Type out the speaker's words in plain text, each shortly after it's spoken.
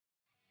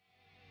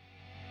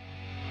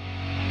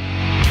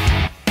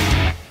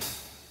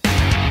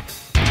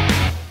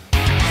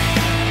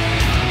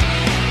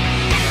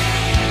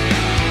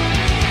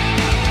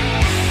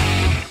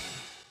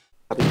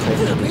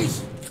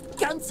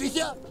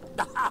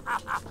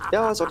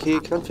Ja, ist okay,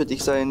 kann für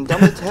dich sein.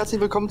 Damit herzlich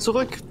willkommen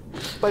zurück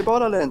bei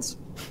Borderlands.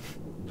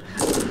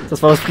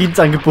 Das war das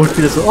Friedensangebot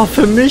wieder so. Oh,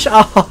 für mich.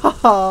 Ja.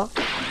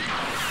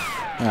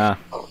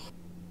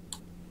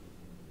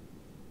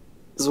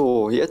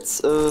 So,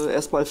 jetzt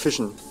erstmal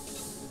fischen.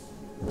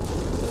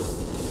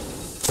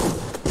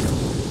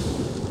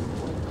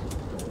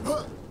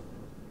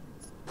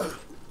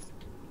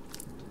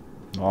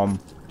 Nom.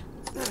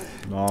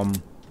 Nom.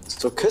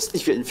 So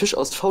köstlich wie ein Fisch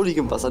aus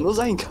fauligem Wasser nur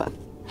sein kann.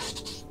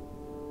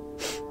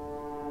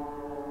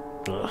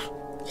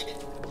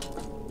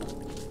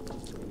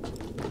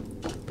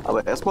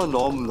 Aber erstmal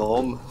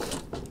Norm.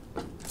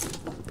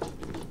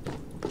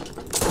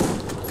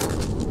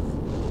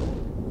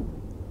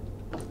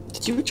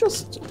 Did you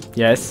just...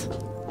 Yes.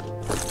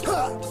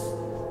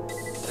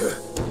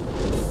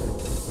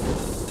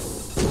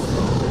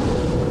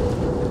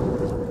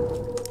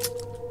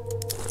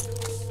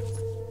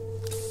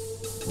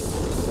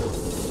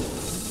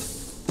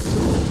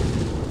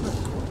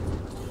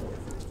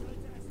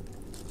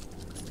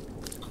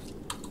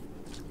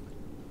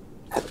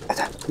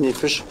 Nee,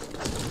 Fisch.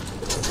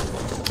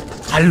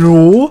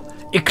 Hallo?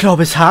 Ich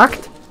glaube, es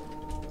hakt.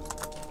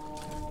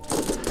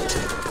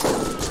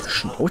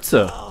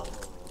 Schnauze.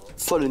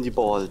 Voll in die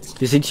Balls.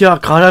 Wir sind hier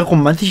gerade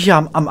romantisch hier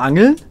am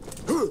Angeln.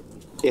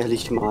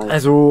 Ehrlich mal.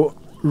 Also,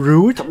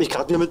 rude. Ich hab mich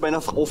gerade wieder mit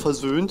meiner Frau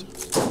versöhnt.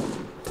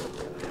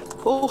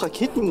 Oh,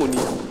 Raketenmuni.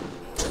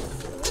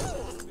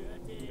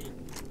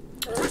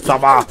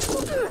 Sag mal.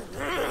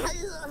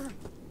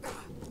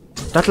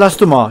 Das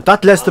lässt du mal.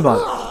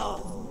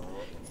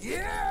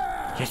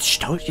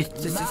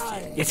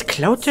 Jetzt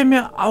klaut er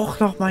mir auch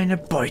noch meine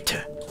Beute.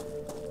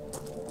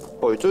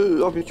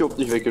 Heute habe ich die überhaupt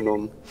nicht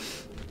weggenommen.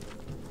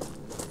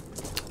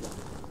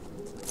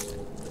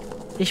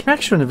 Ich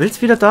merke schon, du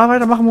willst wieder da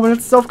weitermachen, wo wir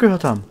letztens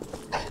aufgehört haben.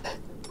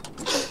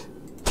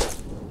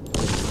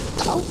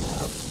 Au.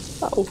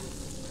 Au.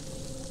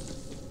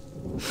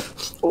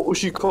 Oh,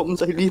 Uschi, komm,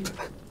 sei lieb.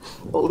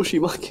 Oh, Uschi,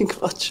 mach keinen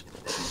Quatsch.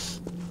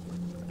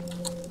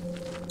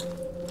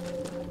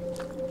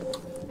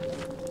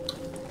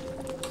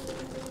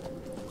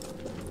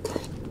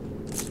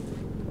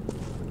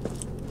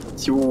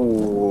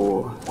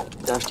 Jo,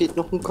 da steht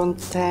noch ein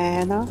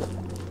Container.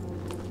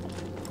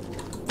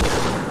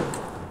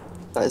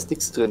 Da ist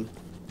nichts drin.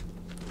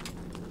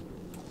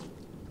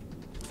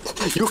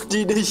 Juckt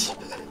die nicht.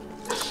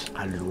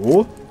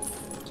 Hallo?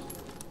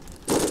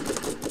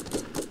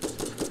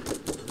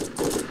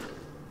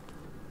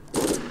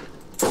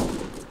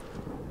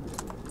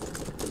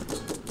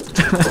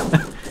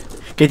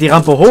 Geht die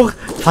Rampe hoch,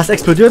 fast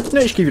explodiert.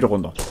 Ne, ich gehe wieder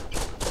runter.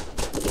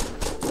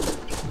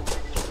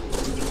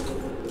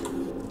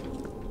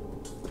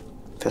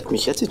 Wer hat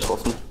mich jetzt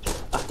getroffen?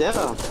 Ach, der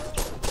da.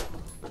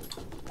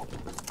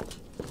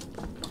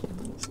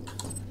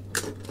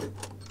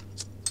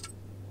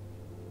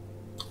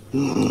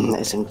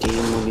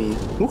 SMG-Muni.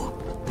 Huch.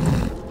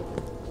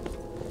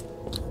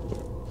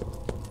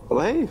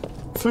 Aber hey,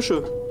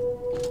 Fische.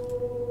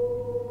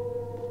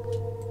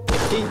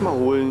 Geh ich mal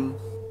holen.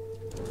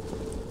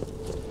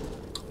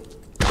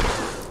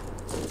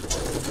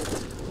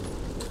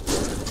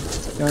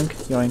 Joink,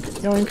 joink,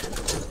 joink.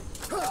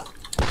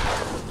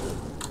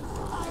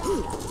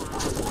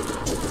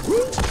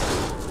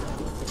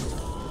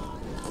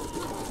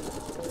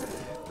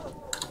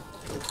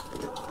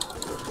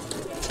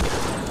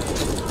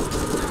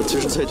 In der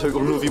Zwischenzeit höre ich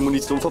auch nur, wie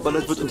Munition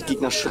verballert wird und die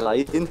Gegner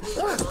schreien.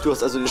 Du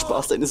hast also den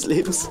Spaß deines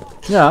Lebens.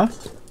 Ja.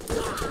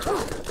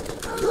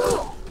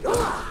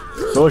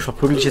 So, ich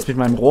verprügel dich jetzt mit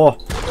meinem Rohr.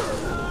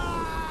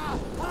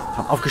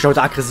 Hab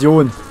aufgestaute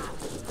Aggression.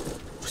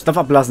 Stuff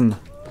ablassen.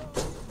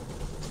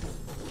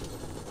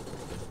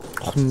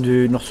 Och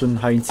nö, noch so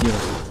ein Heinz hier.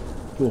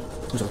 So,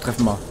 muss auch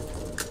treffen mal.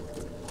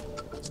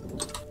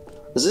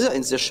 Das ist ja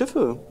eins der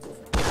Schiffe.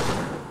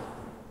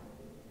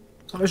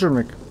 Ach, ist schon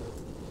weg.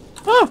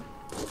 Ah!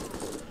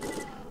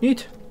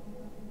 Neat.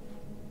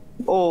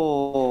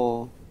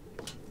 Oh.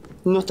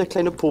 Nur noch der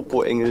kleine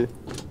Popo-Engel.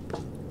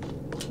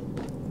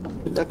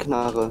 Mit der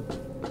Knarre.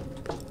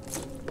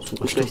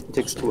 Mit schlechten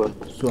Texturen.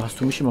 So hast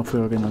du mich immer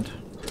früher genannt.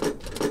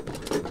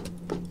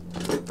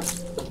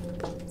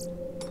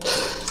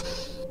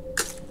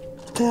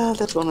 Yeah,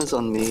 that one is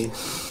on me.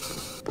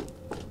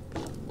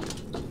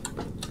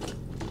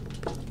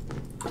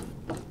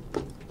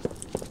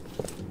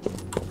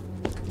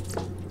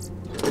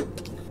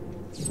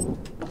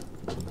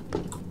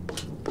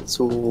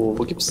 So,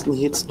 wo gibt's denn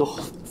hier jetzt noch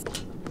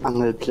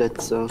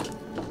Angelplätze?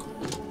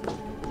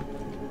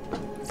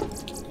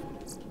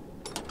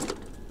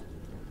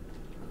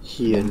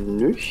 Hier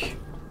nicht.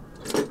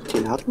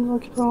 Den hatten wir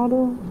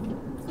gerade.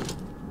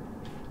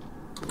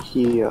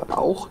 Hier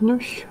auch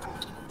nicht.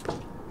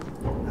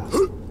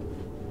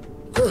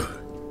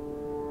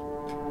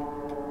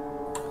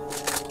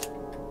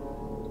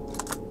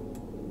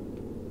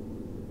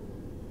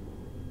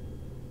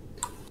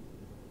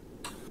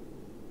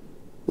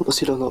 Man muss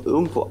hier doch noch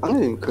irgendwo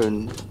angeln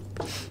können.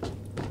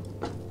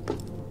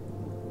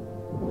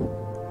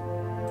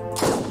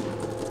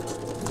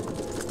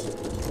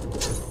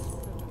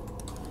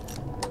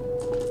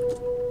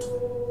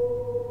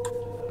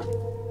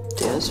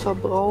 ist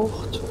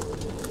verbraucht.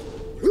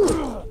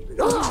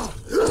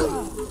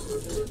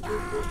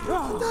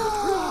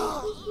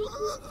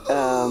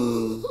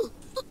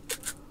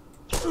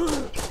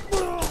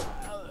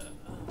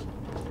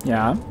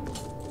 Ja.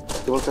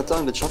 Ich wollte gerade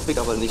sagen, das schaffe ich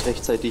aber nicht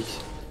rechtzeitig.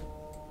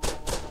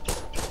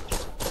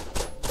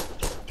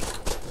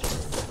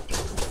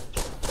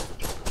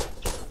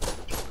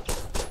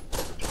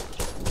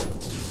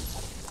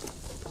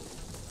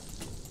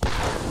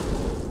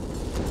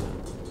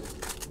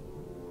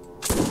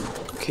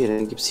 Okay,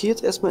 dann gibt es hier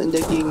jetzt erstmal in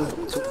der Gegend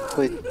so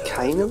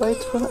keine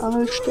weiteren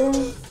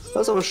Angelstellen.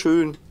 Das ist aber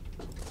schön.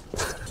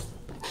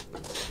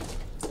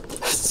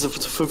 Das ist so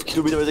 5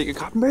 Kilometer weiter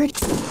gekommen.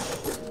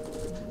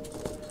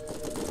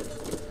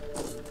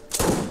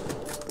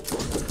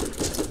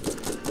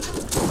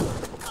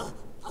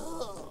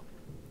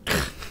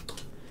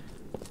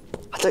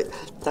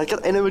 Da hat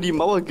gerade einer über die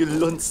Mauer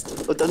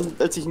gelunzt und dann,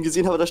 als ich ihn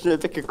gesehen habe, hat er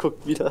schnell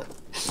weggeguckt wieder.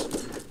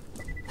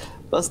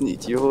 Was ein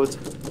Idiot.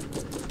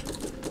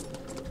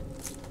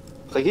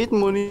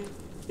 Raketenmuni.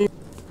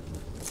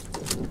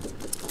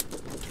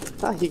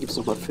 Ah, hier gibt's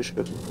nochmal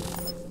Fische.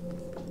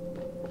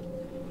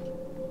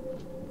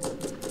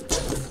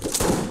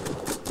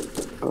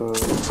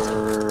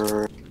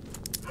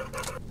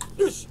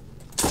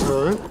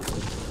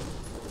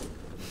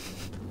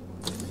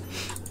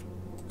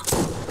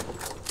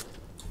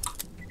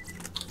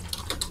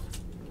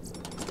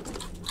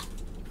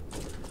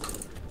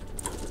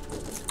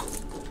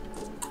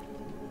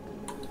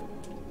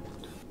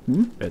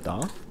 Wer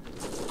da?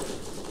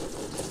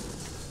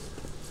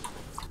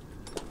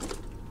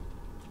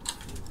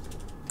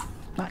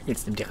 Na,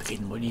 jetzt nimmt die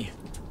Raketenmuni.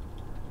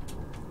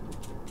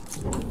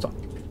 So.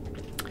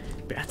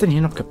 Wer hat denn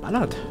hier noch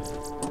geballert?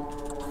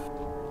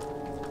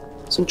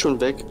 Sind schon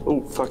weg.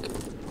 Oh, fuck.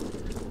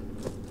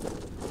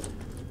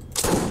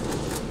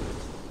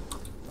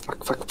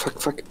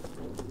 Fuck.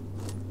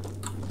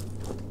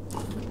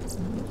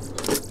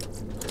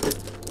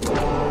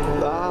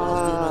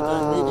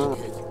 Ah.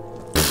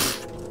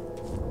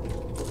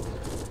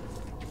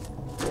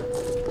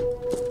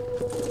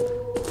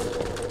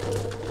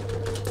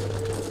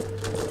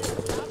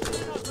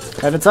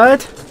 Keine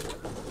Zeit?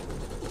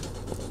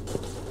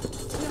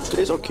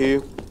 Ist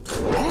okay.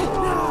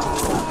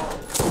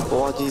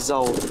 Boah, die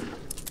Sau.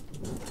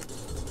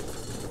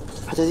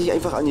 Hat er sich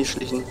einfach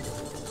angeschlichen?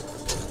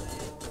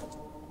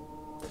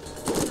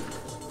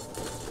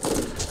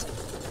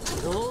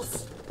 Los,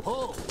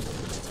 hoch!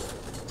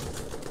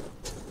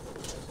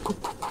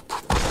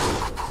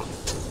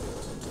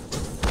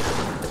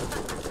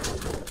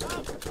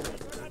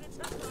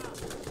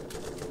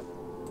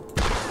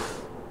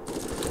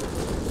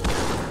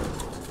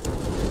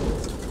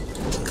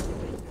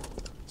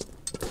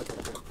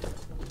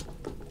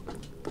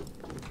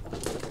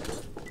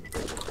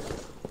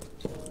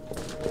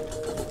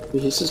 Wie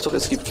hieß es doch,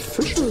 es gibt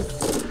Fische.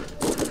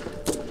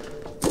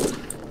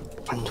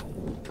 Mann.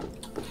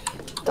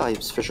 Da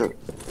gibt's Fische.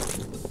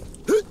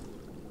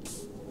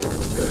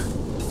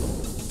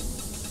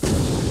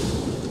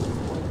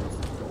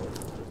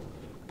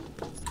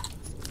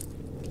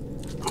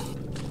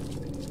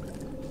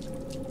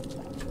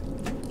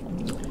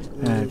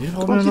 Wie viel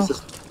brauchen wir noch?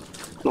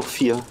 Noch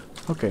 4.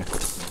 Okay.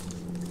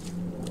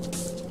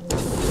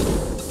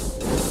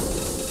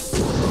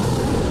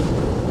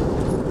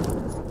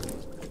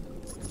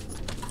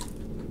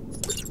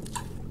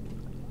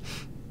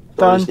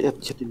 Dann.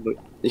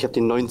 Ich hab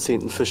den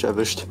 19. Fisch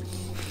erwischt.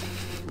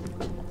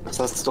 Das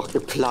hast du doch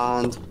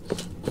geplant.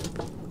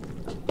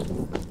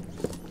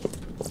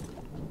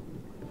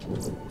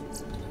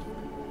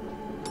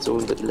 So,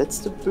 und das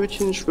letzte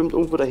Bötchen schwimmt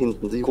irgendwo da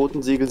hinten. Die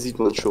roten Segel sieht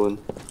man schon.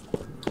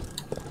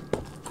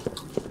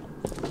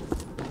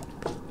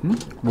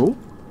 Wo?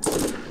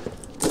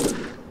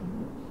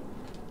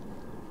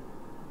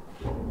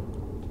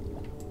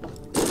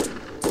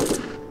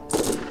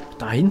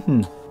 Da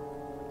hinten.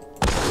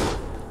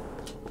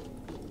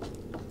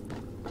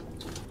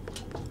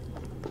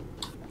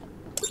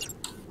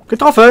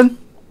 Getroffen!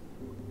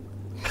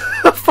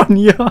 Von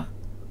hier.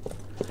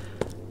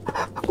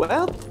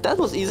 Well, that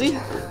was easy.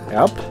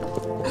 Ja.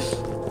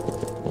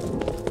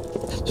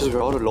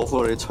 Ja, dann laufen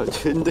wir jetzt halt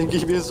hin, denke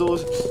ich mir so.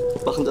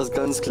 Machen das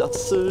ganz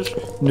klassisch.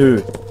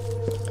 Nö.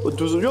 Und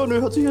du so, ja,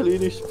 nö, hat sich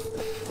erledigt.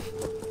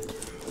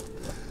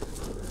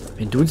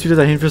 Wenn du uns wieder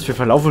dahin führst, wir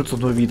verlaufen uns doch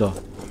nur wieder.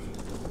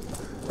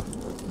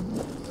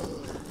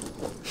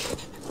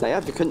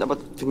 Naja, wir könnten aber,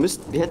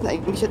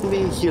 eigentlich hätten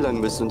wir hier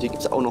lang müssen und hier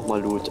gibt es auch noch mal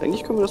Loot.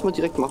 Eigentlich können wir das mal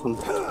direkt machen.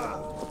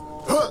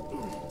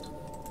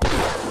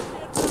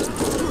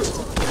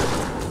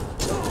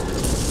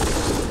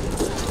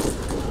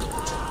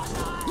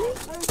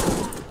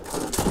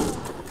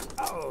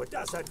 Oh,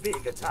 das hat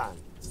wehgetan.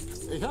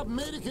 Ich habe ein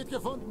Medikit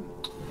gefunden.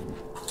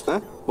 Hä?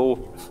 Wo?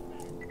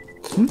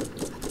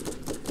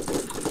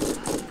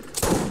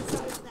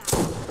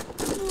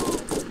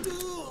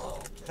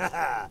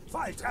 Haha,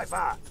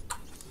 Volltreffer.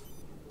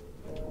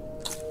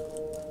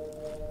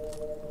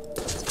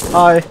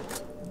 Hi.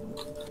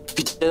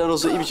 Wie der da noch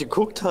so ewig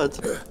geguckt hat.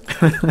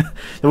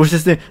 Da muss ich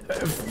das nicht.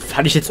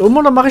 Falle ich jetzt um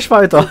oder mache ich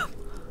weiter?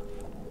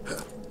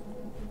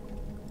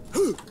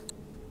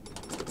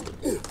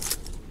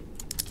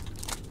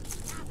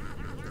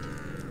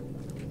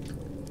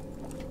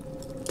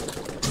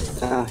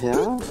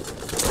 Ja?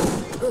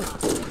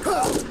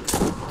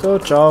 So,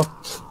 ciao.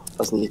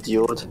 Was ein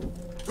Idiot.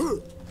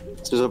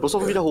 Jetzt müssen wir bloß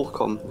auch wieder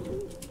hochkommen.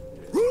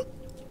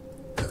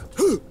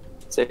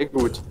 Sehr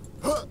gut.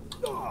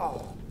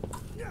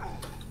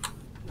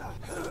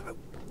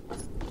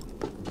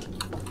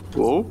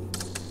 Wow.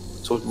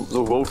 So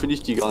wow finde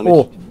ich die gar nicht.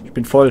 Oh, ich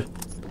bin voll.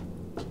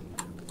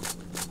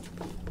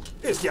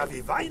 Ist ja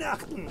wie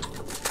Weihnachten.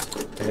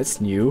 That's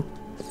new.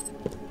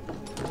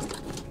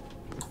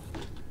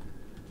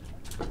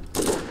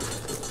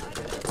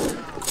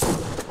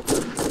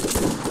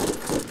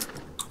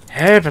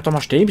 Hä, bleib doch mal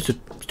stehen. Bist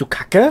du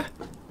kacke?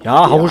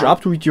 Ja, hau ruhig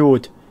ab, du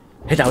Idiot.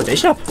 Hä, der haut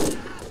echt ab.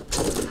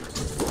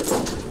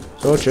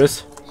 So,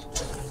 tschüss.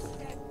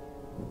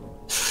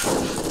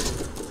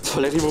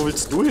 Valerie, wo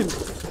willst du hin?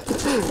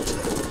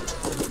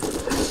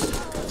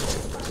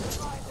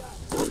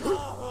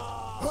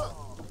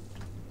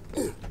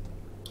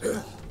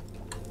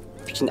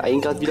 Hab ich den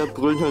einen gerade wieder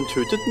brüllen hören,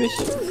 tötet mich?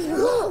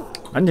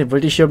 Mann, den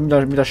wollte ich hier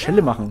mit der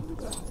Schelle machen.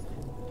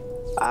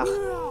 Ach.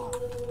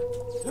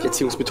 Die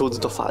Erziehungsmethoden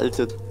sind doch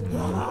veraltet.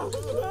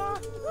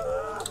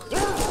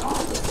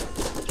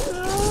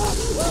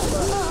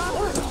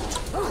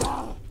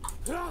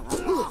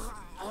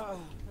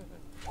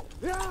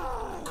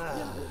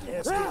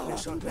 Es geht mir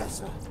schon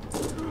besser.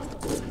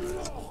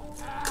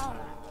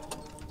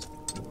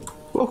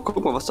 Oh,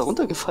 guck mal, was da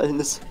runtergefallen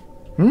ist.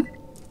 Hm?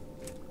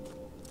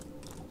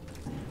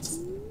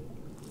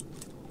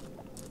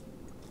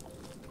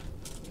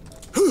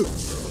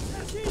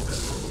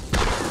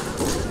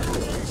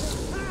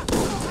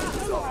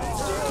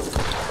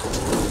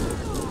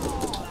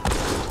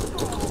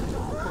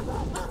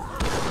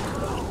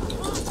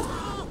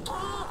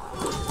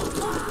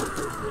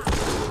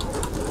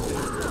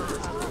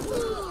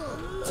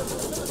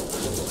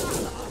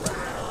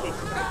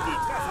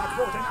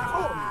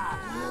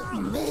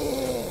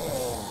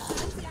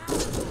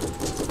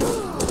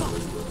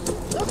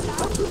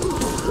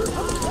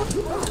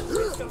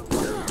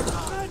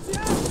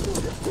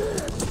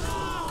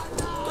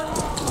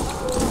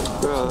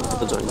 Ja,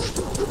 also ein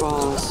Stück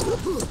Spaß.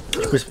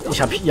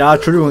 Ja,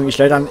 Entschuldigung, ich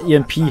leider an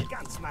E.M.P.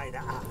 Ganz meine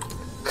Art.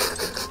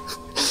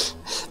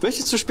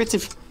 Möchtest du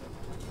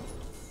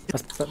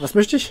Was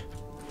möchte ich?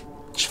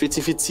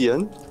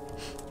 spezifizieren?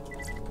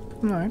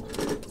 Nein.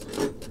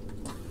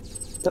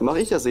 Dann mache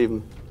ich das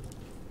eben.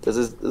 Das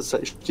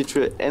steht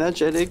für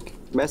Energetic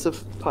Massive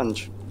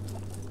Punch.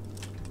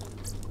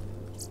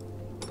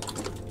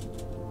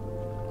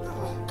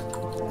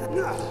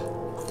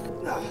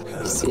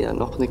 Ich sehe ja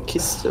noch eine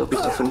Kiste, ob ich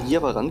da von hier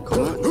aber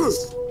rankomme.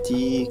 Ist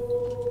die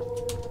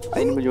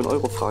 1 Million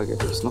Euro Frage.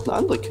 Das ist noch eine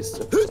andere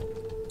Kiste.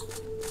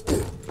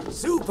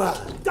 Super,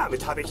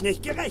 damit habe ich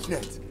nicht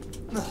gerechnet.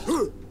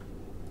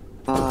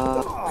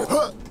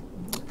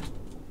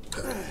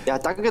 Ja,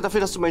 danke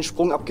dafür, dass du meinen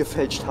Sprung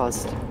abgefälscht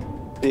hast.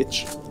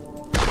 Bitch.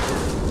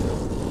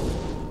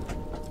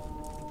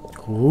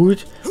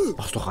 Gut.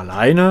 Mach's doch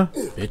alleine.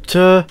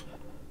 Bitte.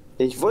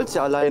 Ich wollte es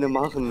ja alleine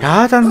machen.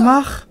 Ja, dann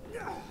mach.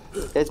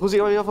 Jetzt muss ich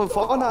aber wieder von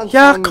vorne anfangen.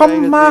 Ja, komm,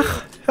 meine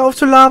mach. Hör auf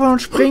zu labern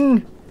und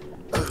springen.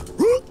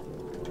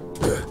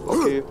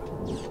 Okay.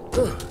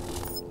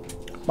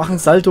 Mach ein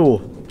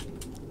Salto.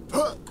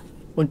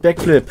 Und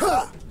Backflip.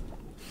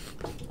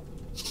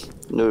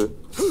 Nö.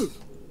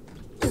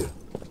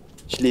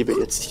 Ich lebe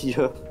jetzt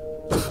hier.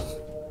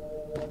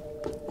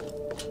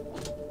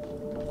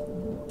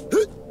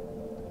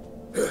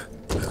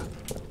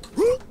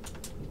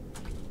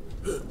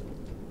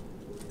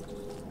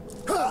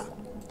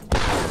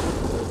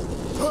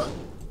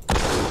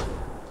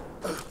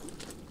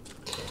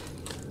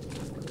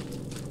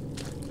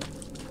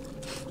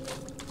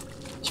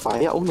 Ich war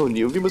ja auch noch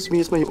nie. Irgendwie muss ich mich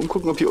jetzt mal hier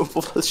umgucken, ob hier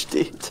irgendwo was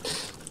steht.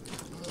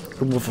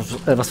 Irgendwo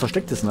was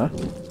versteckt ist, ne?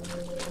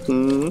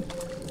 Hm.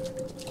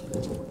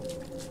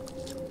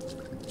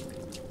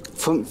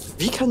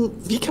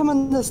 Wie kann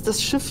man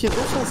das Schiff hier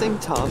so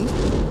versenkt haben,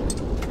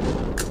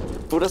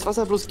 wo das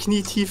Wasser bloß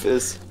knietief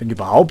ist? Wenn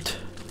überhaupt.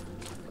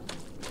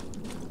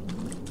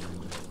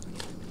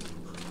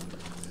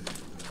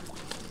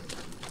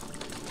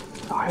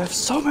 I have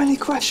so many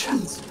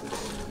questions.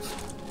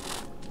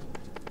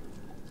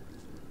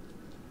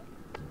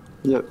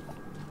 Ja,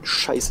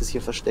 Scheiße ist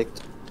hier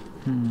versteckt.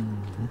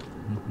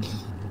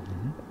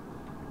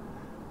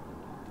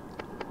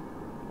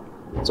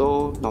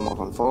 So, nochmal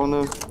von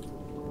vorne.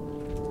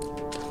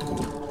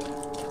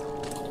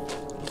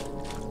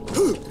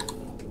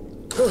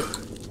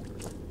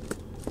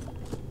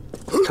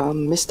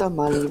 Come, Mr.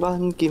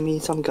 Maliban, give me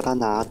some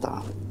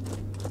Granata.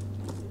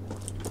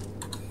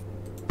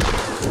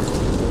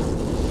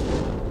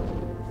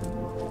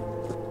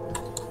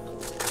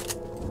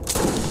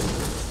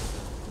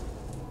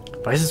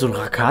 Weißt du, so ein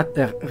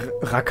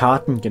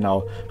Rakaten,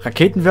 genau.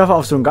 Raketenwerfer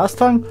auf so einen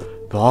Gastank?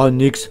 Ja,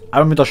 nix.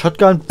 Einmal mit der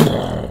Shotgun.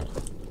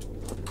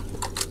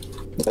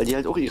 Weil die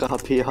halt auch ihre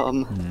HP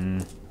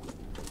haben.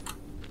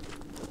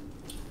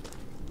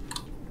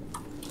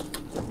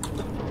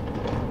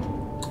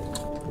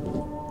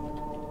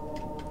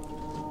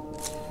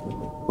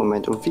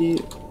 Moment,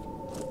 irgendwie...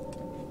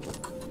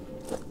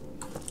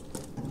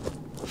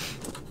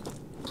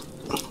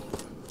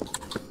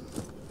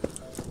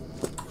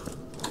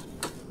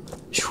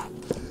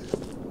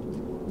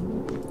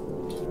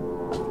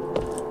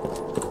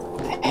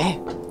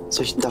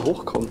 soll ich denn da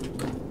hochkommen?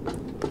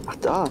 Ach,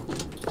 da.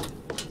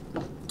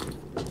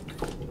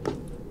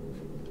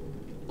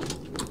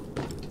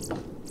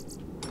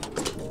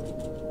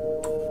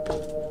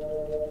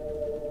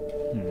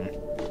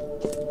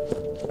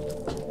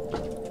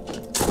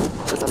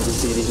 Verdammt, ich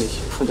sehe dich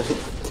nicht. Von da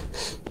hinten.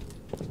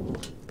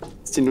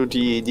 Das sind nur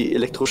die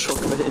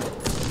Elektroschock-Wellen.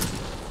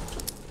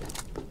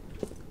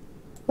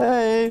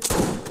 Hey!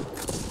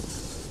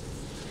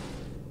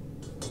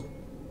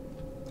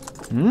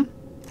 Hm?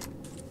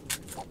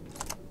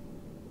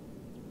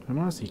 Warte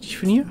mal, sehe ich dich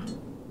von hier?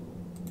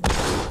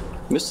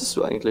 Müsstest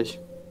du eigentlich.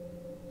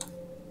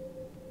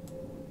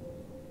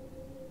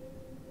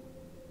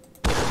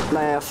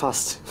 Naja,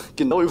 fast.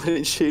 Genau über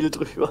den Schädel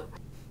drüber.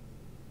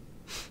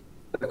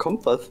 Da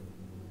kommt was.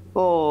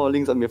 Oh,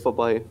 links an mir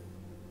vorbei.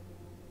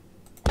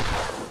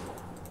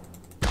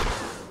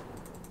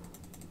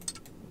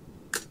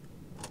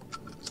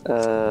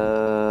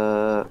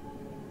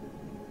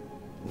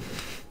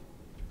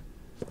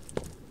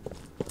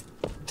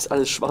 Ist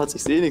alles schwarz,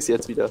 ich sehe nichts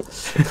jetzt wieder.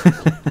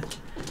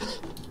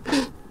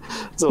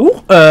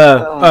 So.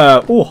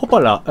 Oh,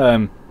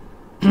 hoppala.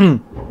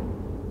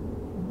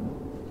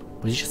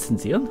 Muss ich das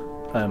zensieren?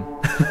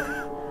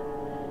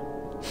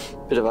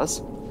 Bitte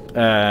was?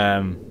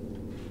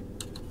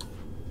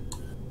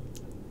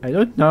 I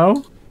don't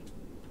know.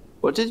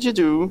 What did you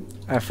do?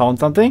 I found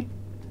something.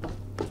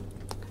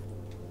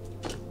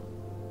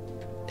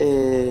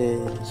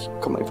 Ich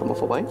komme einfach mal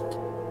vorbei.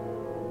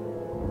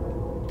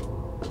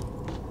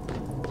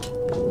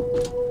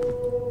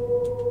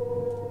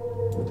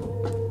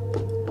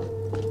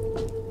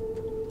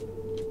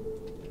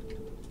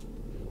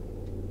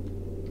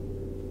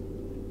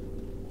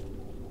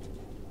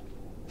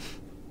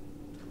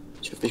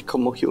 Ich hoffe, ich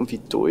komme auch hier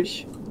irgendwie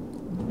durch.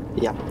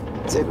 Ja,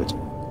 sehr gut.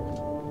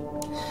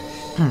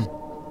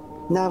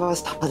 Na,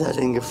 was hat er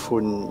denn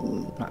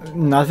gefunden?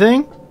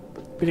 Nothing?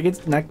 Bitte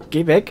geht's. Na,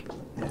 geh weg.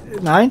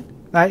 Nein,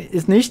 nein,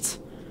 ist nichts.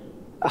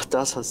 Ach,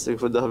 das hast du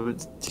gefunden.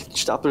 Den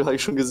Stapel habe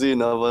ich schon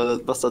gesehen, aber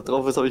was da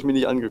drauf ist, habe ich mir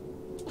nicht angeguckt.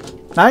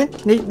 Nein,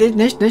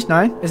 nicht,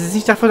 nein. Es ist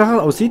nicht davon, dass es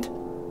aussieht.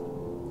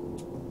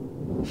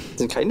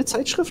 Sind keine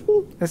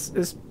Zeitschriften? Es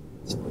ist.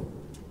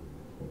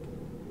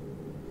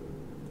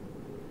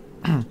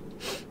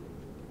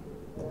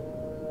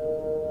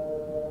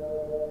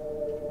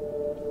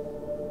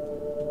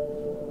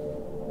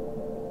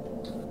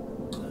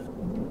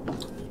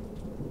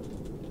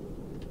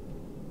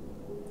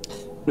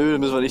 Nö,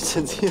 müssen wir nicht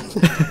zensieren.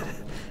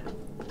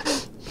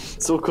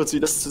 So kurz wie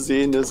das zu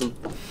sehen ist und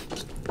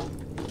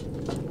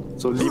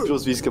so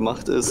lieblos wie es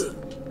gemacht ist.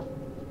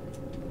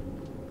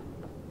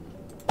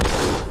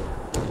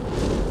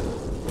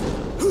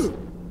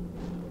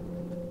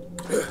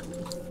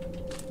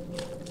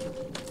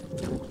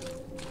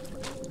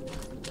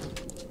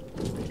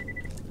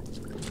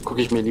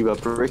 Gucke ich mir lieber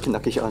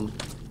breaknackig an.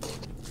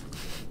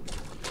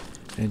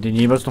 Wenn du den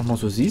jemals noch mal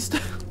so siehst.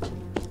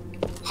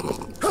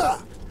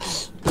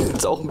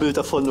 Ist auch ein Bild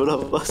davon,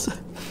 oder was?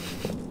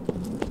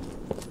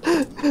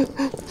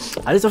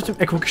 Alles auf dem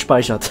Echo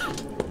gespeichert.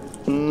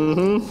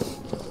 Mhm.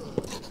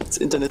 Das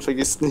Internet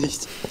vergisst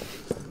nicht.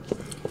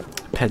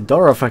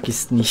 Pandora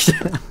vergisst nicht.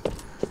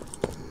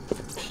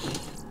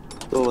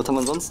 So, was haben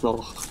wir sonst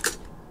noch?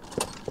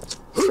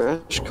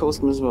 Crash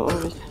Coast müssen wir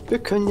auch nicht. Wir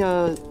können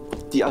ja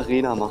die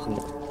Arena machen.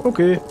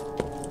 Okay.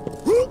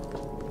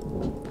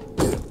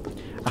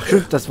 Ach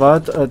stimmt, das war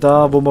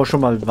da, wo wir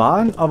schon mal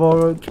waren,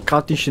 aber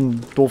gerade nicht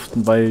hin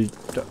durften, weil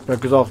er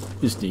gesagt,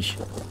 ist nicht.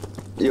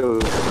 Jo,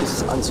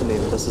 ist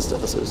anzunehmen, dass es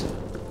das ist.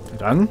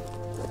 Dann.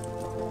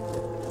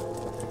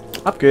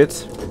 Ab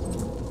geht's.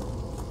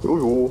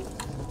 Jojo.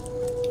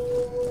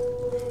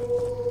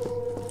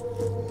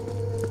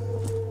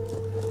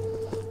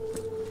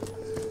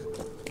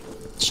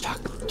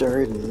 Chuck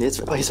Durden.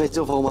 Jetzt weiß ich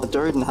so, warum er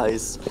Durden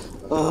heißt.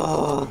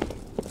 Ah.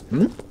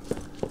 Hm?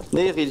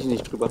 Nee, rede ich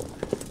nicht drüber.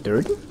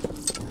 Durden?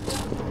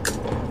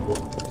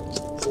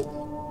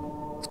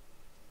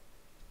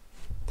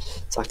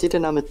 Sagt dir der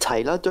Name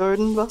Tyler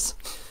Durden was?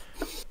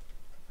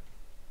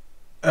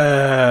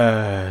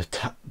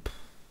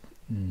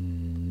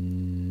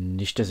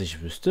 Nicht, dass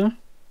ich wüsste.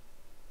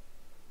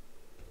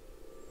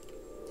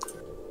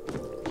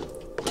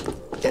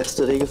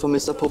 Erste Regel von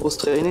Mr. Popos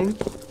Training.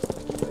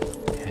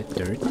 Herr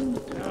Durden?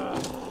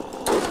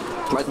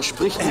 Man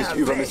spricht nicht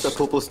über Mr.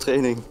 Popos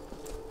Training.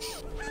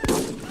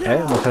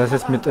 Was hat das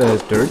jetzt mit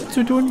Dirt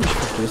zu tun? Ich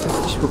verstehe es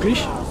jetzt nicht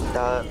wirklich.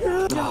 Ja,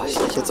 ich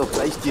hätte es auch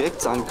gleich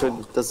direkt sagen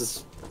können. Das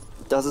ist,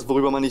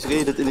 worüber man nicht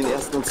redet in den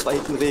ersten und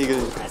zweiten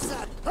Regeln.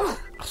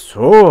 Ach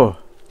so.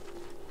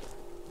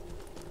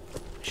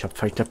 Ich habe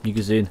Fight Club nie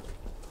gesehen.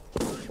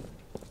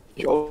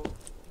 Ich auch.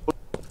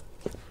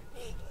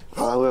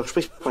 Darüber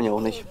spricht man ja auch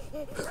nicht.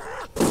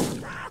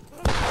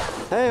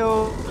 Hey,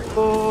 oh.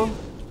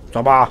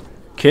 Sag mal,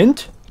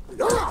 Kind?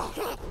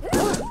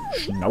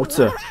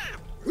 Schnauze.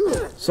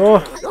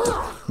 So,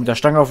 mit der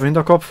Stange auf dem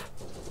Hinterkopf.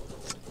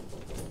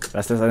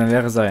 Lass das eine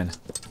Lehre sein.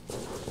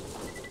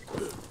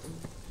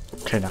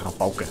 Kleiner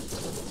Rabauke.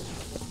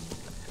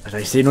 Alter,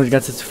 ich sehe nur die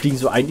ganze Zeit zu fliegen,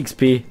 so 1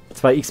 XP,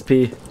 2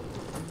 XP.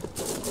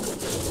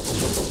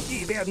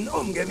 werden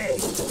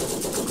umgemäht.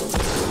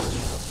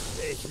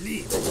 Ich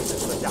liebe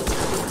dieses verdammte.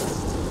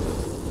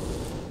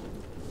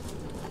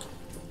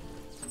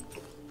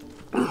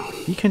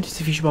 Wie könnte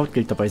diese Fisch überhaupt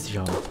Geld dabei sich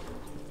haben?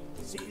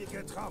 Ziel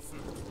getroffen.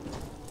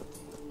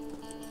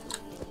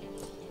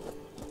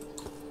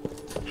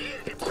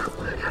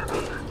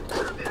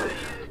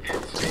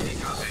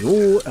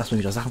 So, erstmal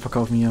wieder Sachen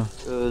verkaufen hier.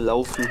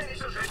 Laufen.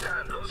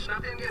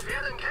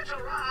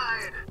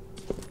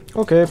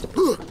 Okay.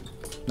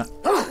 Na.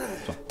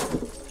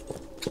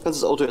 Du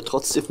kannst das Auto ja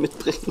trotzdem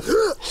mitbringen.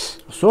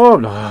 Ach so,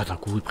 na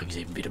gut, bring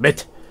sie eben wieder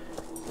mit.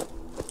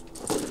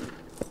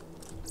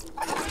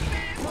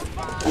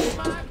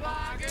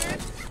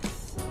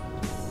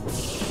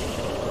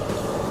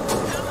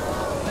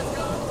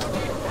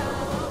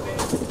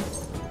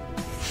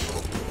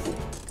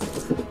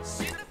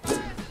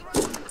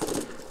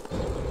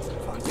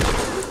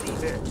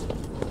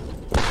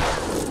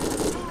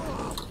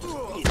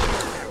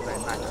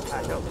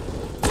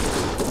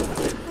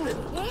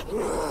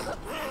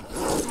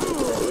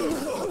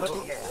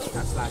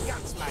 Das war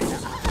ganz meine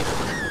Art.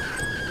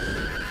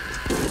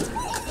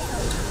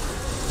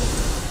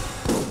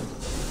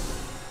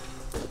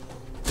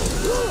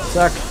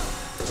 Zack.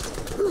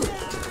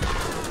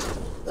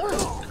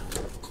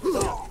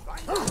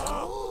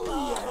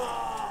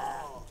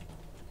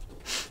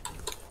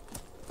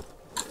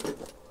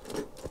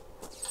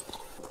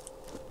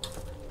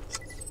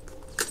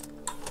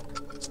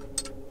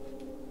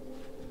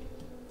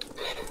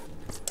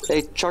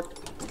 Hey, Chuck.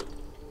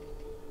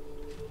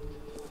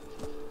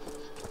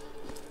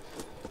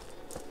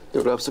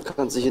 Du glaubst, du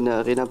kannst dich in der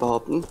Arena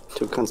behaupten?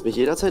 Du kannst mich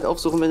jederzeit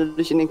aufsuchen, wenn du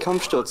dich in den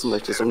Kampf stürzen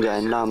möchtest, um dir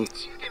einen Namen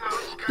zu...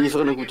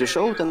 Liefere eine gute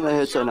Show, dann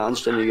erhältst du eine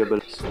anständige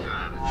Belohnung.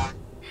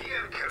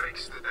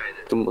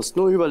 Du musst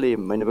nur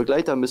überleben. Meine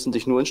Begleiter müssen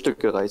dich nur in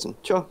Stücke reißen.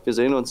 Tja, wir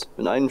sehen uns.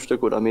 In einem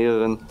Stück oder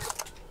mehreren.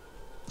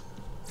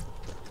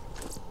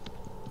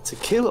 It's a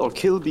kill or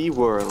kill be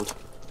world.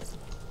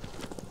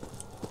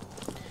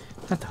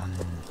 Na dann.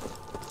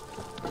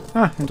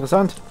 Ah,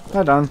 interessant.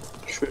 Na dann.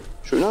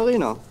 Schöne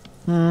Arena.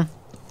 Hm.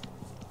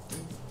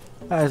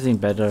 I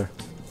think better.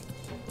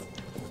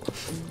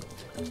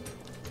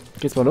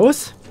 Geht's mal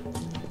los?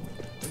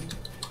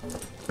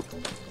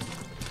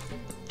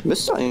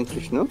 Müsste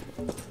eigentlich, ne?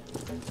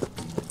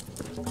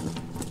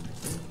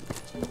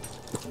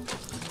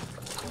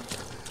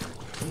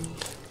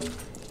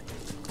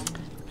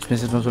 Ich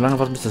muss jetzt mal so lange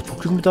warten, bis das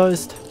Publikum da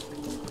ist.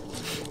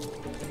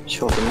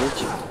 Ich hoffe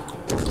nicht.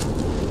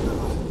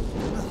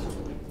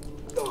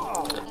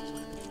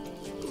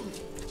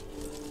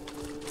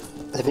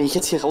 Also wenn ich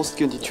jetzt hier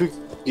rausgehe und die Tür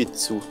geht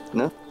zu,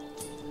 ne?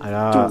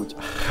 Alter. Dude.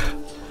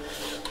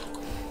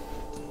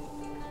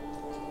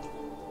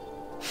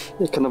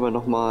 Ich kann aber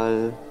noch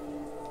mal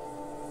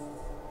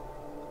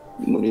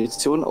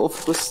Munition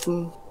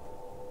aufrüsten.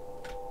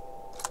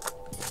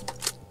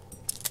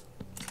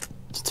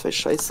 Die 2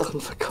 Scheißsachen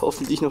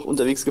verkaufen, die ich noch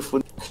unterwegs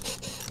gefunden habe.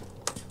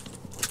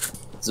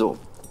 So,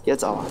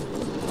 jetzt aber.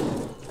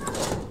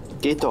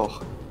 Geht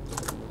doch.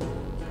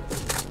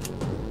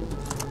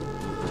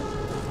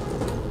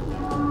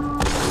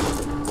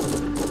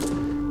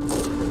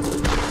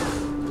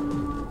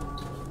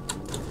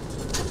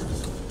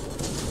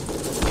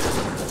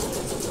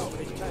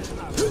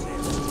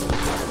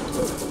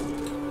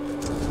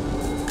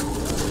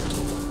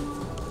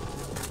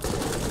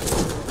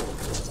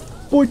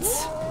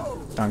 Putz.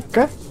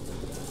 Danke.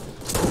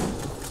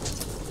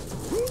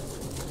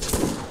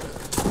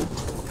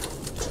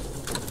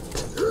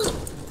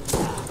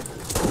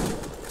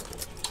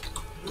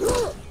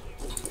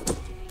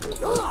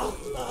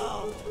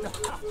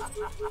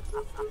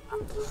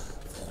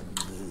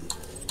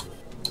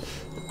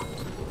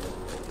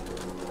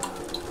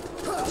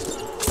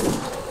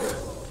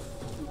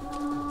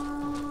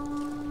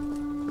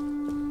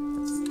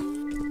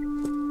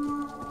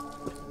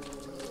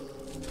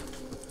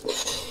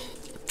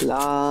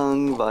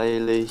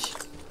 Langweilig.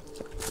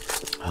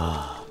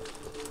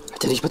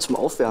 Hat ja nicht mal zum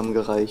Aufwärmen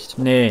gereicht.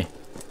 Nee.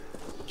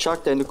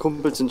 Chuck, deine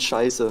Kumpels sind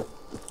scheiße.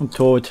 Und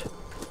tot.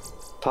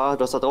 Pa,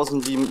 du hast da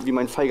draußen wie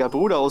mein feiger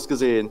Bruder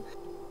ausgesehen.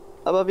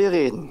 Aber wir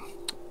reden.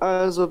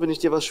 Also bin ich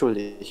dir was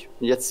schuldig.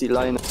 Jetzt die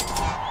Leine.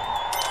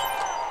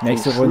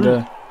 Nächste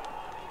Runde.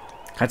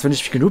 Kannst du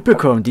nicht genug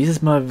bekommen.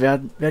 Dieses Mal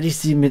werd ich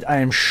sie mit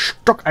einem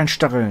Stock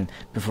einstacheln,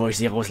 bevor ich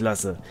sie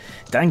rauslasse.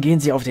 Dann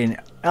gehen sie auf den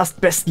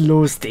Erstbesten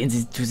los, den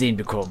sie zu sehen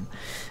bekommen.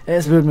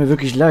 Es würde mir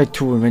wirklich leid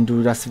tun, wenn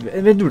du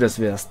das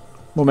wärst.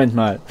 Moment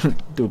mal,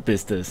 du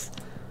bist es.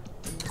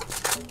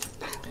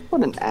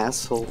 What an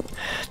asshole.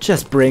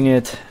 Just bring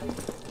it.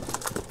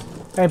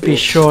 And be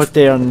sure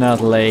they're not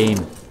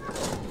lame.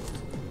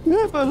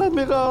 Ja, lass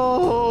mich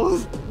raus.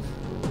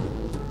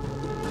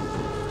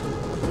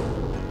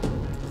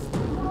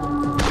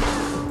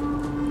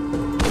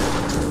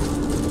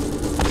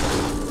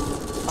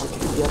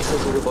 Okay, ihr habt es ja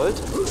so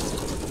gewollt.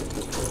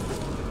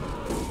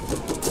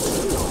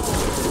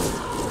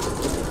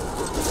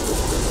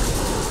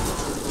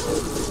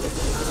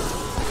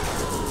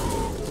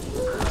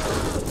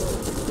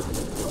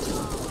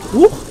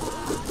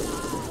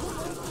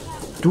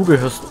 Du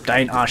gehörst,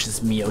 dein Arsch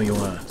ist mir,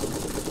 Junge.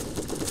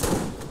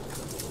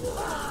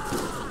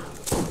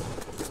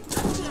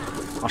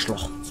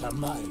 Arschloch.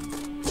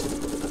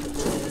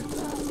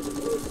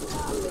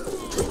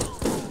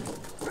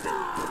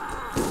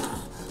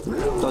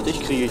 Na,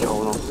 dich kriege ich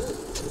auch noch.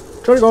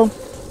 Entschuldigung.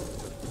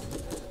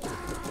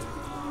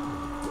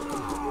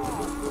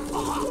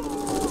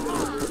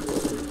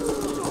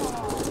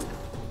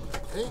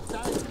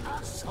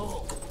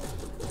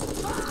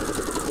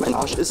 Mein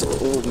Arsch ist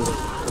oben.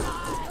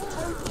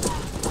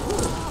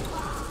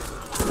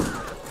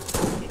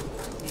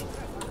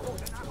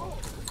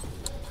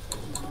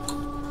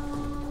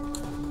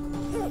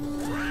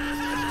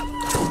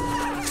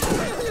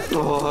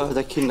 Oh,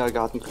 der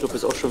Kindergartenclub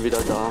ist auch schon wieder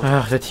da.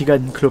 Ach, der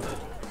Tigerclub.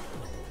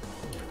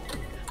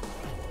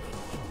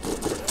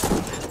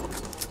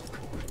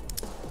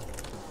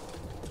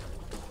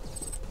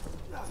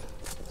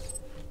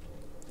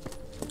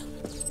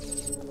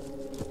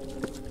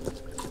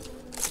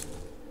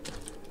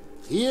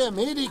 Hier,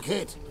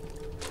 Medikit.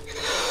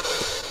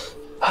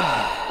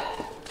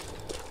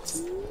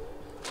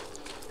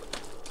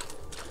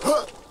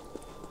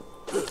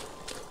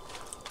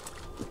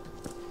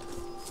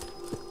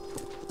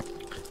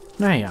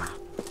 Naja.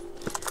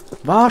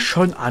 War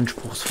schon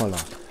anspruchsvoller.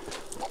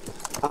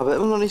 Aber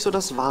immer noch nicht so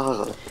das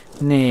Wahre.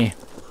 Nee.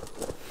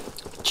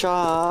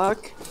 Chuck.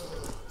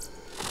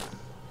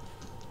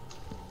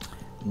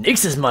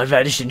 Nächstes Mal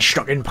werde ich den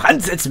Stock in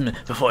Brand setzen,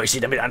 bevor ich sie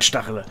damit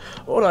anstachle.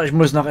 Oder ich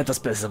muss nach etwas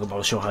Besserem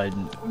Ausschau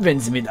halten, wenn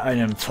sie mit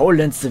einem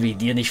Faulenzer wie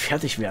dir nicht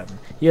fertig werden.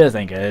 Hier ist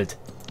dein Geld.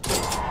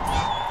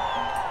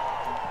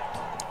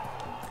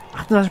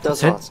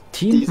 88%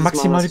 Team,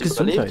 maximale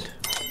Gesundheit.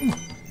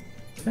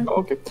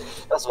 Okay,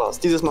 das war's.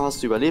 Dieses Mal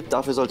hast du überlebt,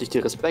 dafür sollte ich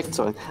dir Respekt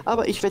zollen.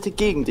 Aber ich wette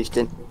gegen dich,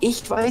 denn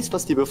ich weiß,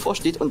 was dir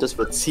bevorsteht und es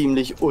wird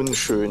ziemlich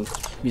unschön.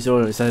 Wieso?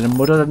 Ist deine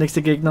Mutter der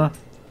nächste Gegner?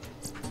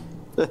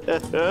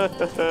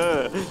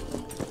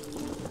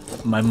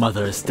 My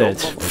mother is dead.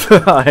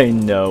 I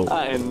know.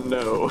 I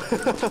know.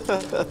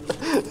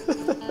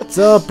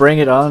 So, bring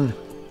it on.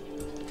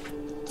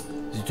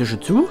 Ist die Tür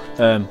schon zu?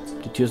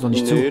 Die Tür ist noch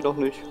nicht zu. Nee, noch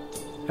nicht.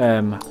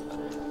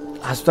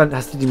 Hast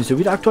du die Mission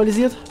wieder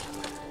aktualisiert?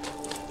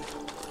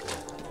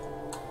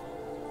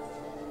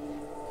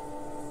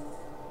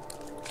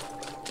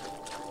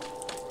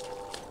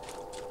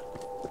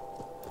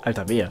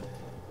 Alter, wer?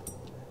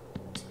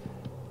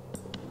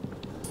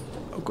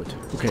 Oh gut,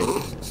 okay.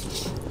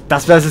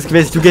 Das wäre es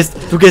gewesen.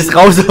 Du gehst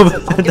raus.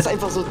 Das ist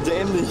einfach so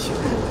dämlich.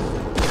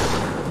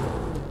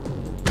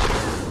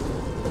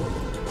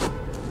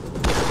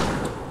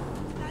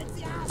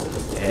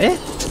 Hä?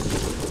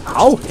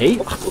 Au, hey.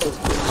 Ach,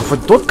 von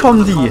dort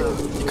kommen die.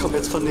 Die kommen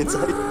jetzt von den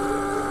Seiten.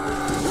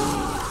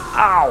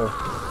 Au.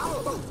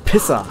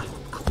 Pisser.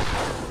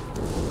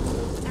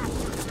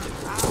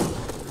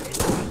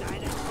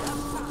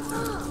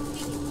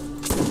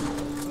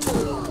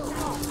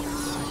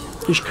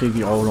 Ich kriege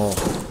die auch noch.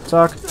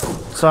 Zack,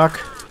 zack.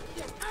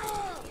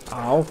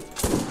 Au.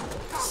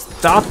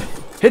 Stop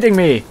hitting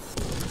me.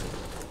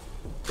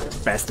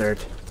 Bastard.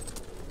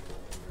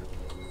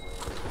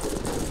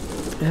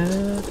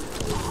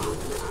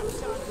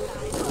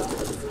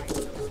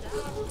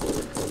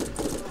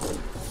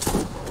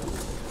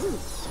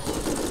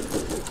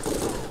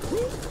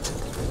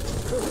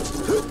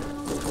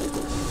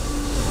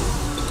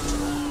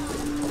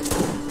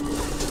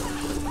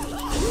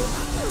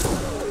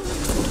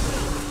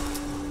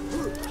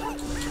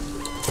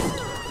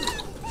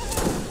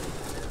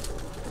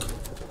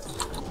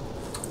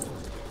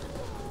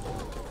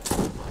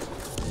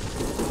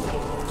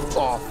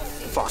 Oh,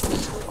 fuck.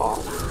 Oh.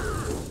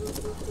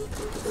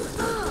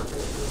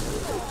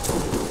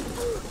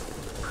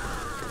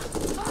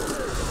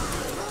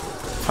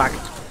 Fuck.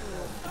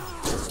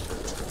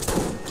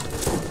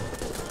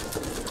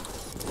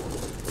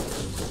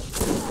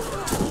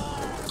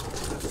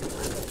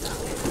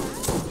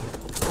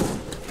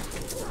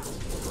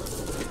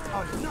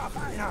 Und noch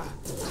einer.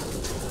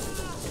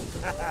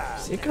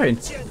 Ich sehe keinen.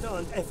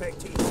 Und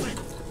effektiv.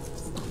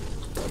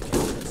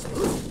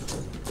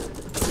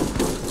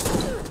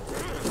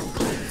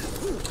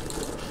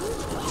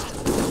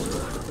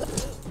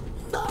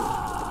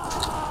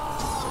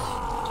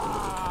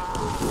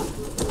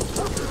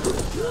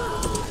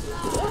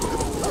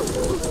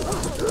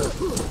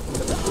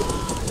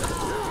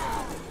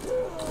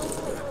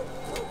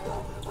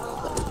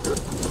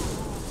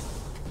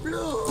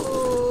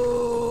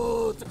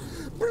 Blut!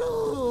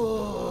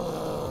 Blut!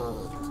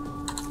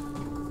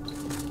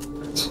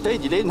 Hey,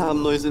 die Läden haben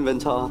ein neues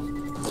Inventar.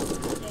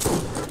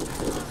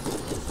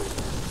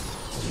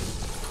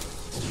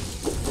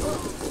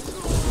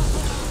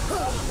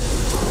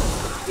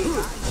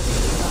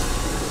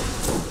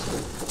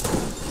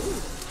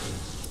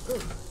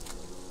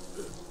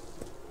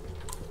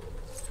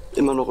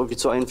 Immer noch irgendwie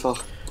zu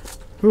einfach.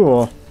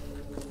 Ja.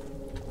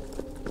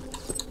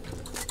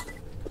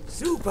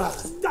 Super!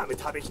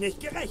 Damit habe ich nicht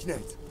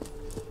gerechnet.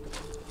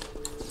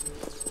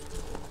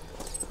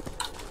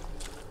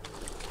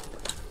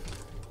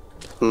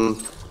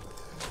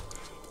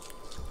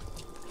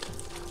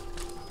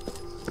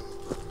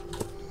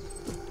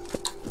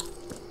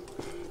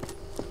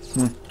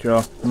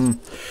 Tja,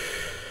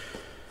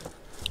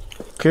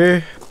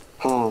 Okay.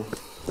 Hm.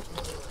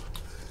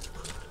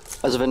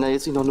 Also wenn er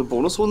jetzt nicht noch eine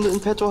Bonusrunde in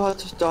petto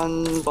hat,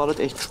 dann war das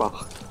echt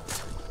schwach.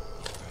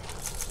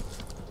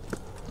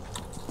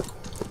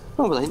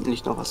 Aber da hinten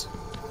liegt noch was.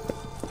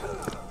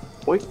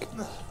 Ruhig.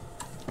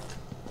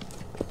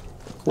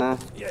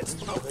 Jetzt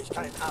brauche ich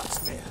keinen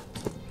Arzt mehr.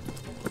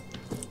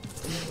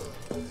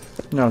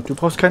 Ja, du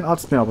brauchst keinen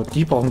Arzt mehr, aber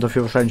die brauchen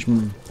dafür wahrscheinlich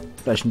einen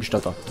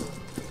Leichenbestatter.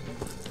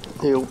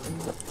 Jo.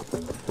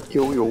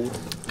 Jo.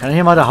 Kann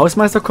hier mal der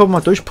Hausmeister kommen,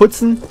 mal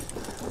durchputzen?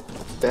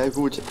 Ja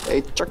gut.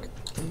 Ey, Chuck.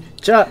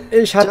 Tja,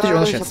 ich hab Tja, dich ich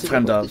unterschätzt, hab dich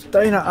Fremder. unterschätzt.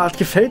 Deine Art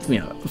gefällt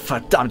mir.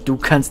 Verdammt, du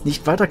kannst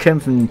nicht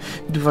weiterkämpfen.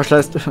 Du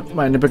verschleißt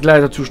meine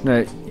Begleiter zu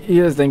schnell.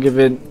 Hier ist dein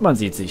Gewinn, man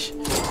sieht sich.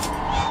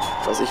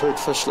 Was ich heute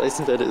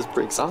verschleißen werde, ist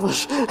Briggs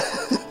Arsch.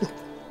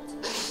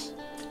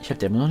 Ich hab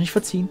dir immer noch nicht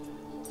verziehen.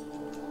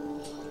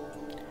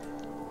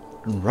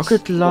 Ein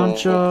Rocket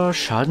Launcher,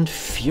 Schaden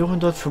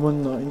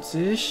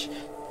 495.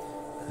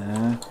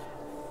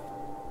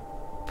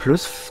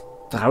 Plus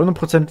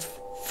 300%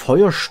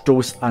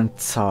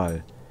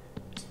 Feuerstoßanzahl.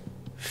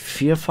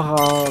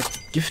 Vierfacher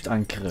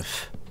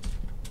Giftangriff.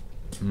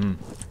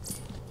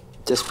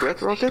 Der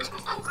Spread Rocket?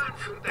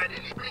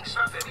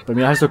 Bei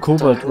mir heißt er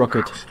Cobalt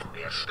Rocket.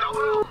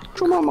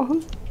 Schon mal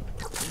machen.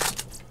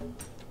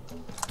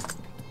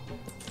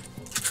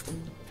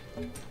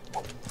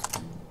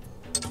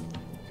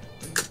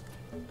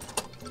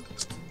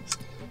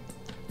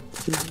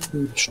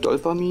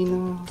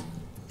 Stolpermine.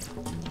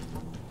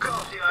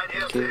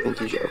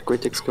 Okay, die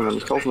Upgrade-Decks können wir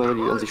nicht kaufen, weil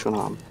wir die an sich schon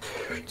haben.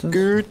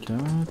 Gut. Das.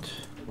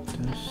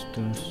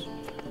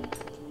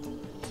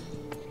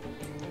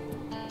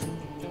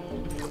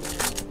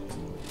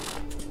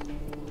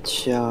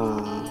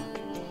 Tja.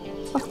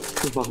 Ach,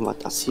 dann machen wir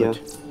das hier. Gut.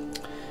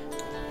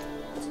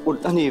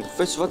 Und, ach nee,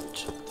 weißt du was?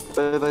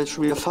 Weil wir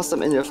schon wieder fast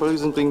am Ende der Folge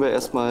sind, bringen wir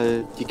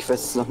erstmal die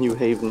Quests nach New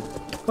Haven.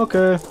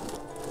 Okay.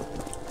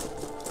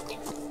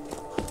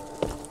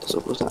 Das ist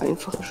auch bloß eine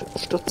einfache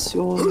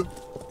Station.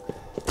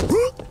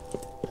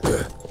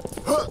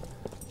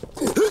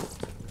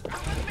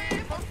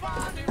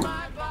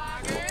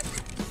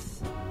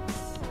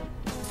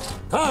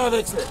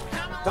 Fahrwechsel!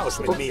 Tausch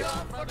mit mir!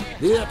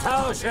 Wir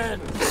tauschen!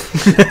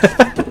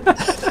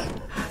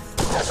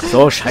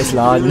 So, scheiß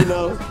Laden.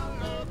 Genau.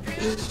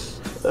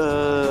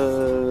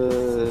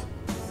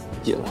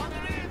 Hier.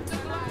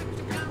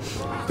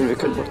 Und wir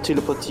können noch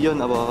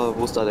teleportieren, aber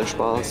wo ist da der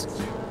Spaß?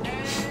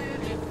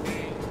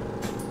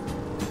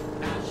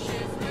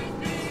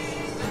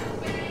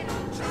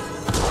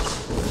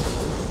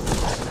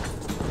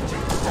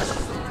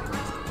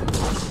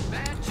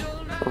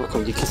 Aber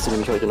komm, die Kiste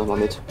nehme ich heute nochmal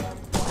mit.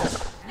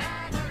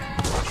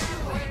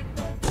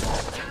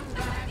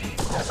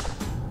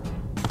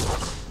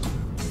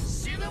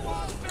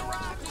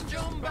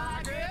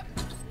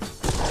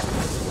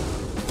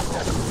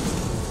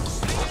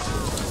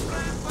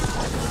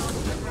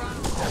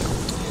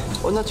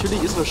 Und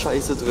natürlich ist nur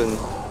Scheiße drin.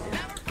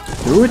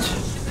 Gut.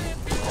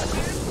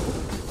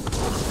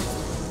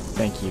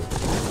 Thank you.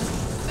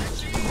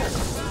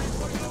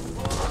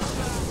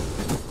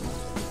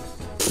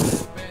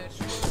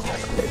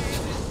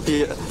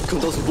 Hier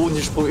kommt aus dem Boden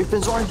gesprungen. Ich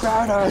bin so ein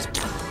Badass.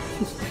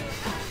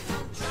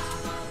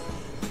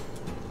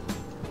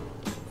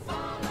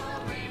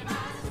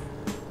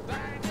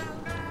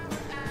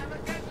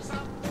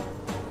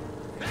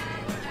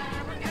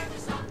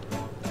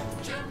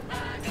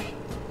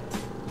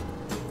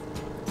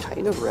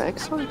 Keine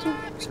Rags heute?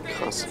 Ist ja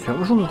krass. Ich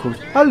habe schon geguckt.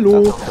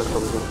 Hallo. Da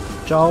kommen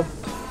sie. Ciao.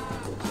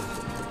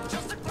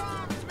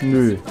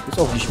 Nö, ist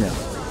auch nicht mehr.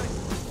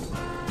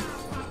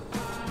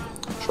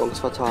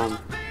 Chance vertan.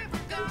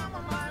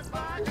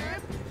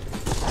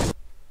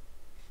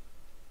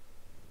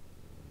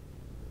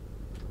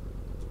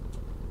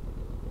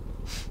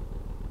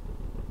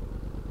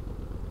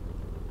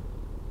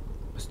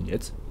 Was denn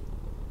jetzt?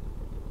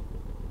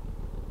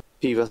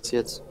 Wie, was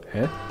jetzt?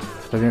 Hä?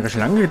 Das hat ja ganz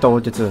schön lange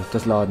gedauert jetzt,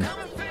 das Laden.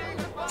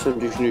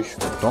 Finde ich nicht.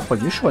 Doch, bei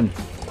mir schon.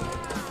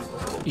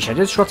 Ich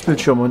hatte jetzt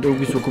Schwarzbildschirm und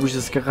irgendwie so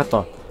komisches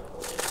Geratter.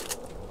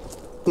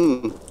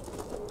 Hm.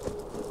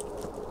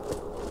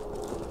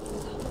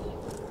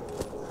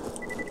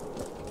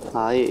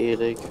 Hi,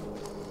 Erik.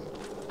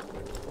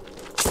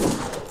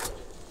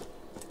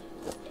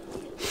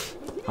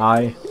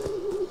 Hi.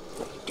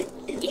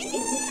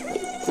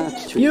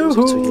 Natürlich Juhu. muss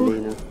ich zu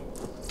Helene.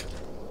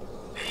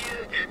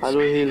 Hallo,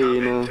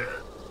 Helene.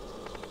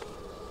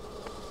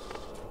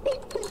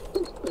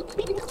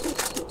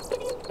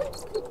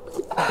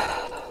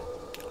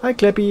 Hi,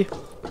 Kleppi.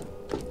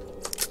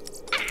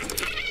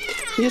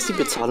 Hier ist die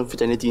Bezahlung für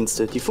deine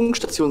Dienste. Die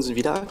Funkstationen sind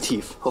wieder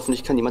aktiv.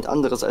 Hoffentlich kann jemand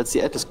anderes als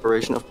die Atlas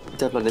Corporation auf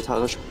der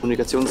planetarischen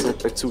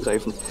Kommunikationsnetzwerk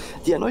zugreifen.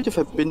 Die erneute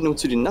Verbindung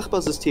zu den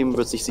Nachbarsystemen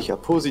wird sich sicher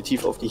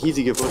positiv auf die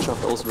hiesige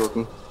Wirtschaft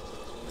auswirken.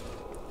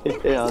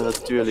 Ja,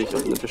 natürlich.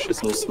 Und eine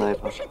beschissene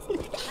Sniper.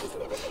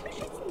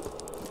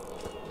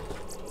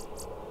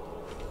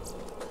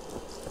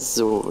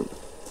 So.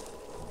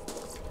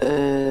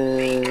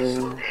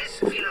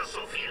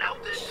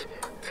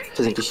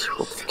 Versehentlich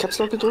auf Caps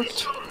Lock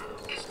gedrückt.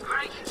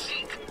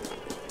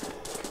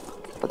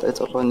 tat,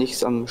 als ob er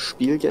nichts am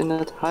Spiel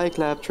geändert. Hi,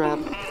 Claptrap.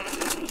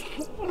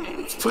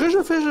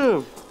 Frische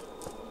Fische!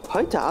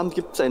 Heute Abend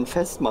gibt es ein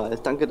Festmahl.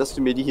 Danke, dass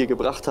du mir die hier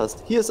gebracht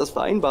hast. Hier ist das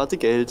vereinbarte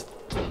Geld.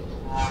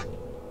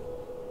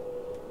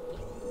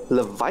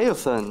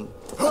 Leviathan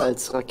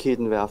als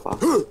Raketenwerfer.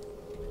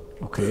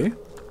 Okay.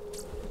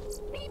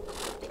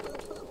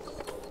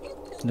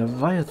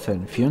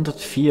 Leviathan,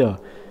 404.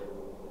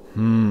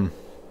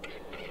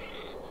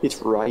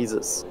 It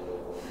rises.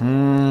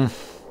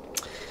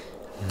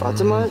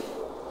 Warte mal.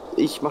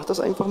 Ich mach das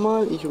einfach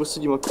mal. Ich rüste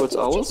die mal kurz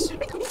aus.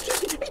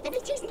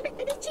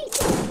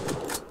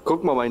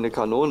 Guck mal meine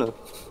Kanone.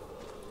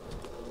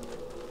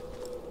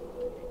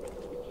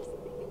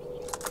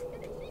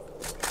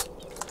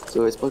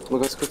 So, jetzt mal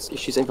ganz kurz.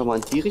 Ich schieße einfach mal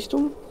in die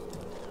Richtung.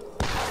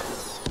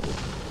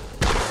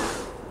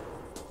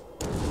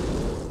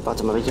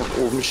 Warte mal, wenn ich nach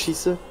oben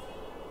schieße.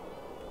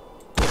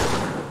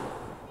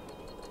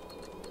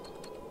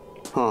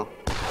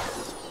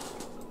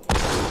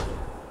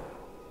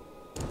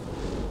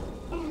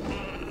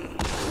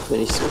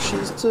 Wenn ich so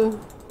schieße,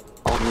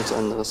 auch nichts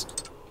anderes.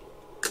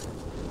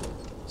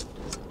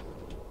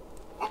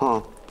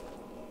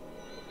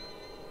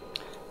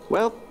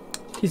 Well.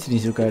 Die sieht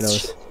nicht so geil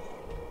aus.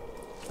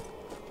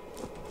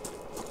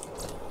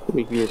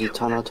 Irgendwie die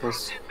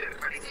Thanatos.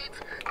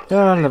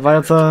 Ja,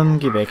 Leviathan,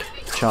 geh weg.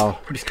 Ciao,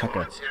 du bist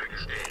kacke.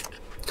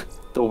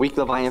 The Weak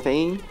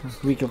Leviathan.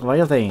 Weak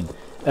Leviathan.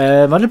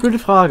 War eine blöde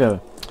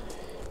Frage.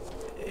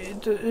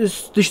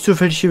 Ist nicht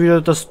zufällig hier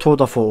wieder das Tor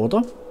davor,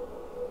 oder?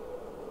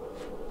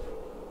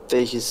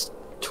 Welches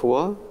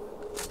Tor?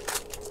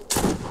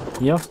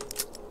 Hier.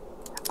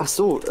 Ach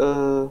so,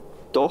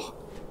 doch.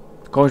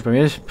 Komisch bei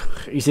mir.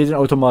 Ich sehe den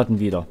Automaten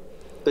wieder.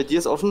 Bei dir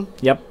ist offen?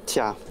 Ja.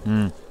 Tja.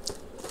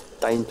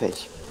 Dein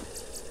Pech.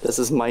 Das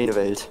ist meine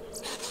Welt.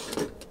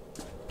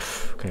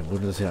 Kein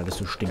Wunder, dass hier alles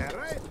so stinkt.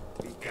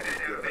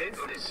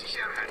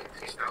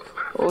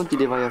 Und die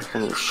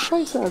Leviathan ist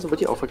scheiße, also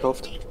wird die auch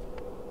verkauft.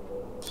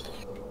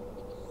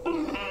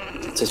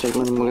 Jetzt werde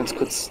ich mal ganz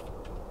kurz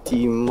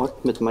die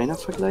Mod mit meiner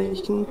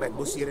vergleichen.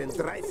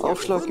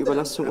 Aufschlag,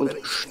 Überlastung und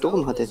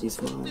Sturm hat er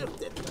diesmal.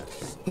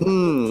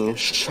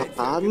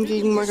 Schaden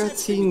gegen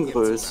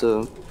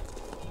Magazingröße.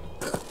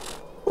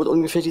 Und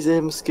ungefähr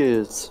dieselben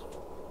Skills.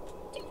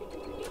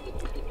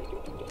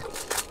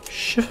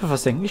 Schiffe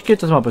versenken. Ich gehe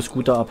das mal bei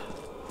Scooter ab.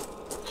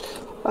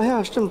 Ah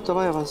ja, stimmt, da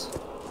war ja was.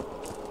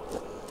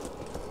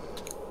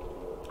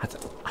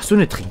 Hast du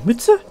eine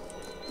Trinkmütze?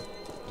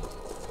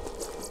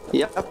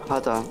 Ja,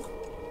 hat er.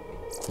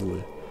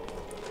 Cool.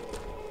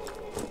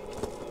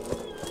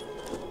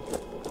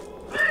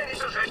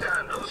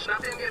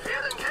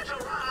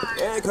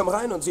 Hey, komm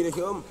rein und zieh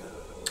dich um.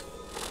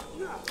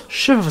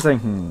 Schiffe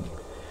versenken.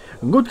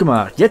 Gut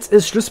gemacht. Jetzt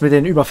ist Schluss mit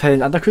den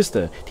Überfällen an der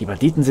Küste. Die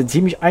Banditen sind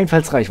ziemlich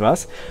einfallsreich,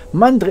 was?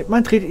 Man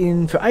dreht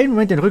ihnen für einen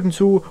Moment den Rücken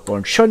zu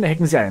und schon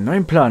hacken sie einen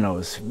neuen Plan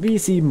aus, wie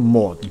sie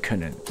morden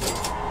können.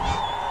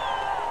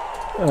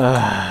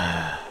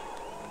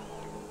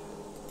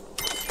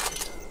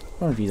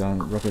 Und wieder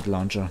ein Rocket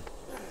Launcher.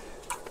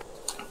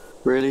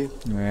 Really?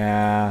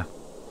 Ja.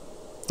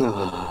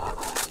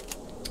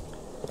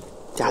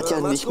 Der hat ja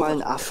nicht mal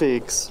einen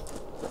Affix.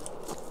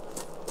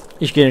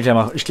 Ich gehe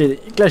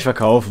gleich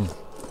verkaufen.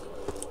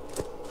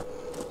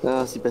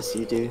 Ja, ist die beste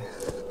Idee.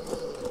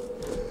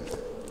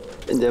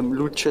 In der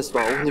Loot Chest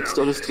war auch nichts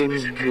Tolles drin,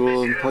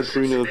 nur ein paar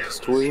grüne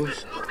Pistolen.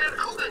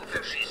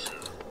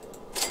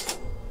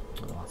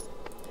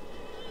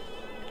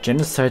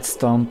 Genocide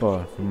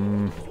Stomper.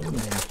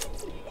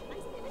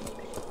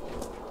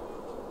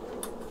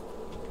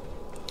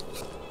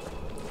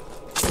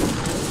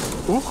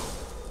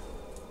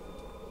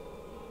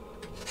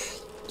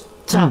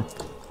 Tja,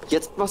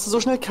 jetzt machst du so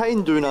schnell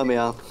keinen Döner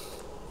mehr.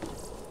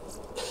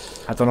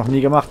 Hat er noch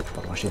nie gemacht.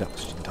 Warte mal, steht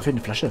da für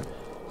eine Flasche?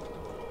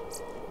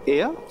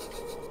 Er?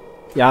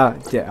 Ja,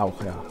 der auch,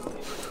 ja.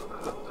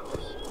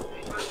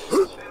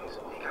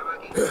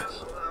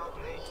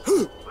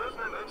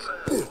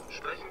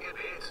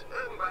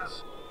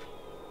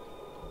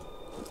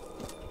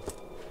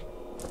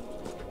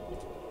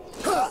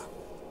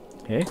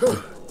 Hey,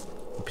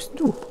 wo bist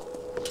du?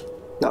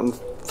 Na, am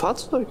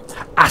Fahrzeug.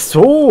 Ach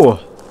so!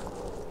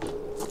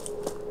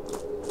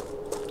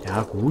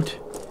 Ja, gut.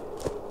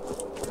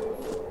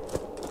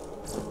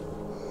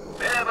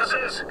 Was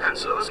ist?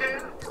 Kann's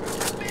losgehen?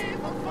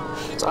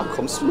 Sag,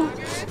 kommst du noch?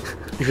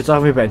 Ich würde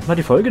sagen, wir beenden mal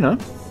die Folge, ne?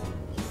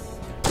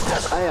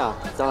 Ah ja,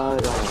 da.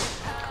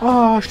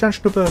 Oh,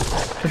 Sternschnuppe.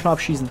 Kann ich mal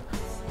abschießen.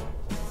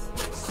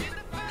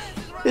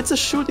 It's a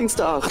shooting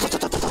star.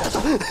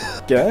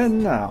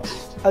 Genau.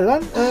 Also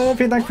dann,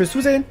 vielen Dank fürs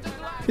Zusehen.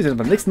 Wir sehen uns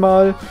beim nächsten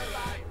Mal.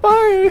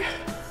 Bye.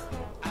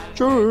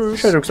 Tschüss.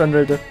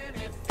 Scheidungsanwälte.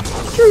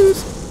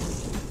 Tschüss.